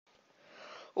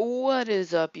What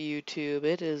is up, YouTube?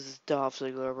 It is Dolph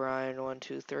Ziggler Brian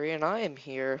 123, and I am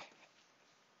here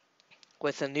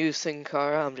with a new Sin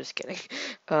Cara. I'm just kidding.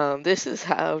 This is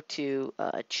how to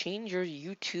change your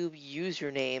YouTube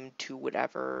username to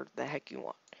whatever the heck you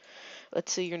want.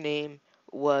 Let's say your name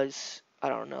was, I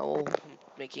don't know,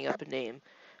 making up a name,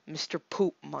 Mr.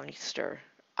 Poopmeister.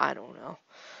 I don't know.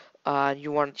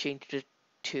 You want to change it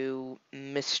to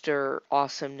Mr.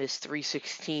 Awesomeness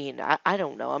 316. I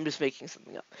don't know. I'm just making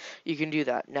something up. You can do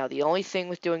that. Now, the only thing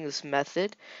with doing this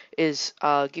method is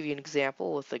give you an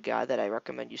example with a guy that I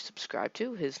recommend you subscribe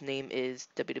to. His name is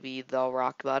WWE The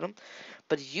Rock Bottom,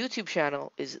 but his YouTube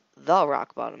channel is The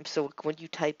Rock Bottom. So when you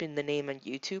type in the name on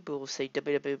YouTube, it will say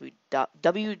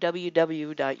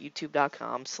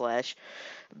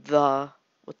www.youtube.com/the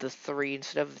with the 3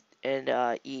 instead of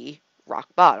and E Rock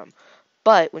Bottom.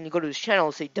 But when you go to his channel,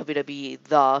 it'll say WWE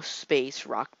the space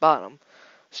rock bottom.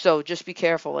 So just be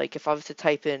careful. Like if I was to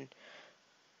type in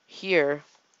here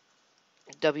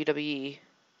WWE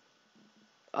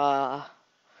uh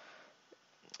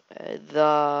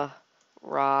the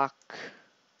rock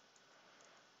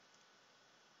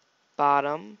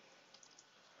bottom,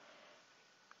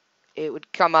 it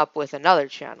would come up with another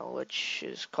channel which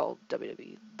is called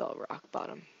WWE the rock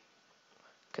bottom,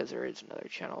 because there is another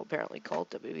channel apparently called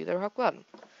WWE the rock bottom.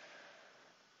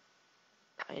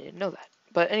 I didn't know that.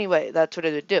 But anyway, that's what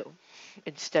it would do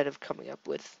instead of coming up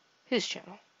with his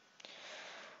channel.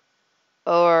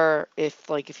 Or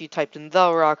if you typed in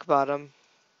the rock bottom,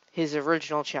 his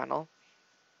original channel,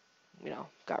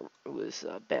 was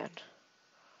banned.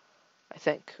 I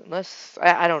think, unless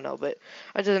I don't know, but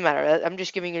it doesn't matter. I'm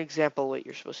just giving you an example of what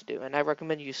you're supposed to do, and I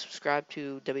recommend you subscribe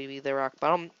to WWE The Rock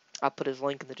Bottom. I'll put his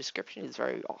link in the description. He's a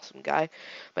very awesome guy.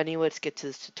 But anyway, let's get to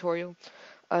this tutorial.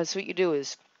 So what you do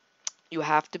is you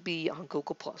have to be on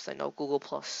Google Plus. I know Google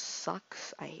Plus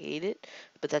sucks. I hate it,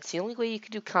 but that's the only way you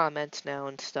can do comments now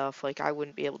and stuff. Like I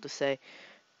wouldn't be able to say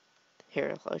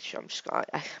here. I'm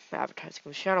I'm advertising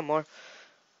my channel more.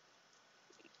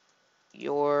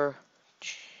 Your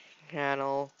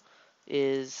channel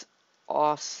is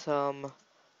awesome,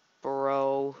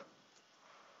 bro.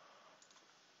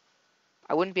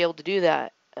 I wouldn't be able to do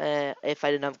that if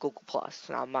I didn't have Google Plus.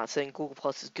 Now, I'm not saying Google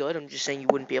Plus is good. I'm just saying you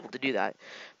wouldn't be able to do that.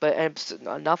 But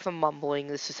enough of mumbling.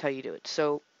 This is how you do it.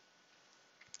 So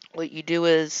what you do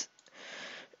is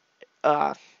you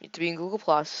have to be in Google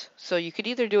Plus. So you could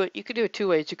either do it. You could do it two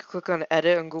ways. You could click on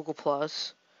Edit on Google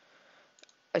Plus.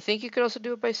 I think you could also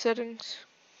do it by settings.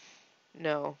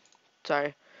 No,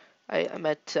 sorry. I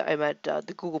meant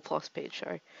the Google Plus page.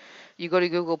 Sorry, you go to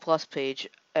Google Plus page,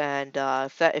 and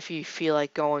if you feel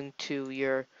like going to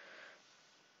your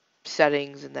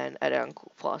settings and then edit on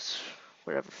Google Plus,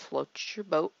 whatever floats your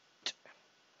boat.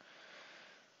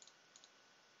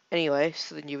 Anyway,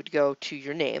 so then you would go to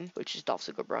your name, which is Dolph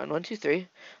Ziggler Brian 123.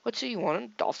 Let's say you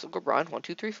want Dolph Ziggler Brian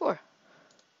 1234.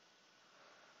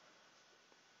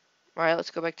 All right,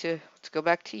 let's go back to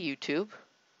YouTube.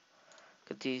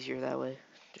 It's easier that way.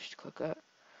 Just click that.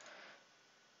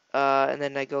 And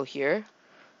then I go here.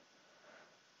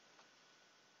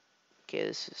 Okay,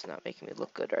 this is not making me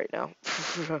look good right now.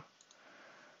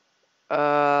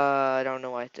 I don't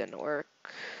know why it didn't work.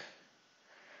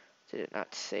 Did it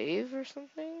not save or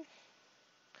something?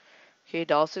 Okay,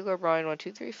 Dolph Ziggler Brian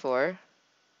 1234.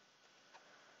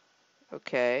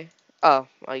 Okay. Oh,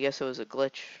 I guess it was a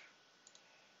glitch.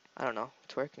 I don't know.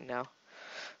 It's working now.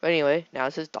 But anyway, now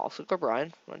it says Dolph Ziggler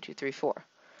Brian 1234.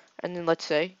 And then let's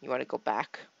say you want to go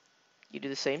back. You do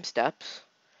the same steps.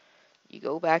 You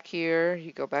go back here.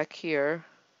 You go back here.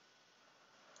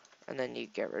 And then you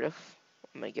get rid of.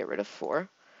 I'm gonna get rid of 4, and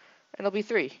it'll be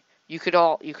 3. You could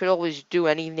always do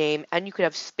any name, and you could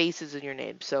have spaces in your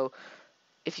name. So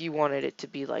if you wanted it to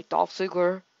be like Dolph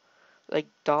Ziggler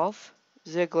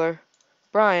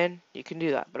Brian, you can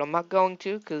do that. But I'm not going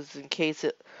to, because in case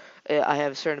I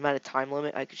have a certain amount of time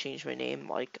limit, I could change my name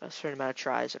like a certain amount of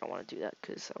tries. I don't want to do that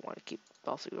because I want to keep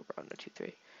Dolph Ziggler Brian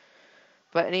 123.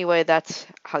 But anyway, that's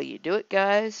how you do it,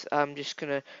 guys. I'm just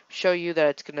gonna show you that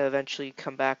it's gonna eventually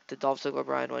come back to Dolph Ziggler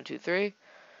Brian 123.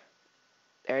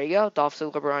 There you go, Dolph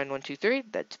Ziggler Brian 123.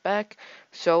 That's back.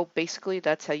 So basically,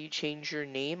 that's how you change your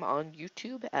name on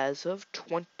YouTube as of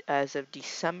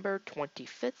December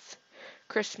 25th,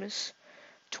 Christmas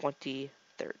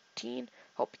 2013.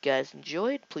 Hope you guys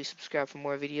enjoyed. Please subscribe for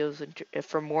more videos and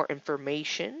for more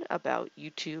information about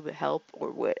YouTube help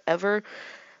or whatever.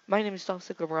 My name is Dolph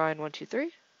Ziggler Brian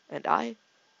 123, and I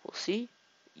will see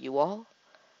you all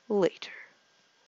later.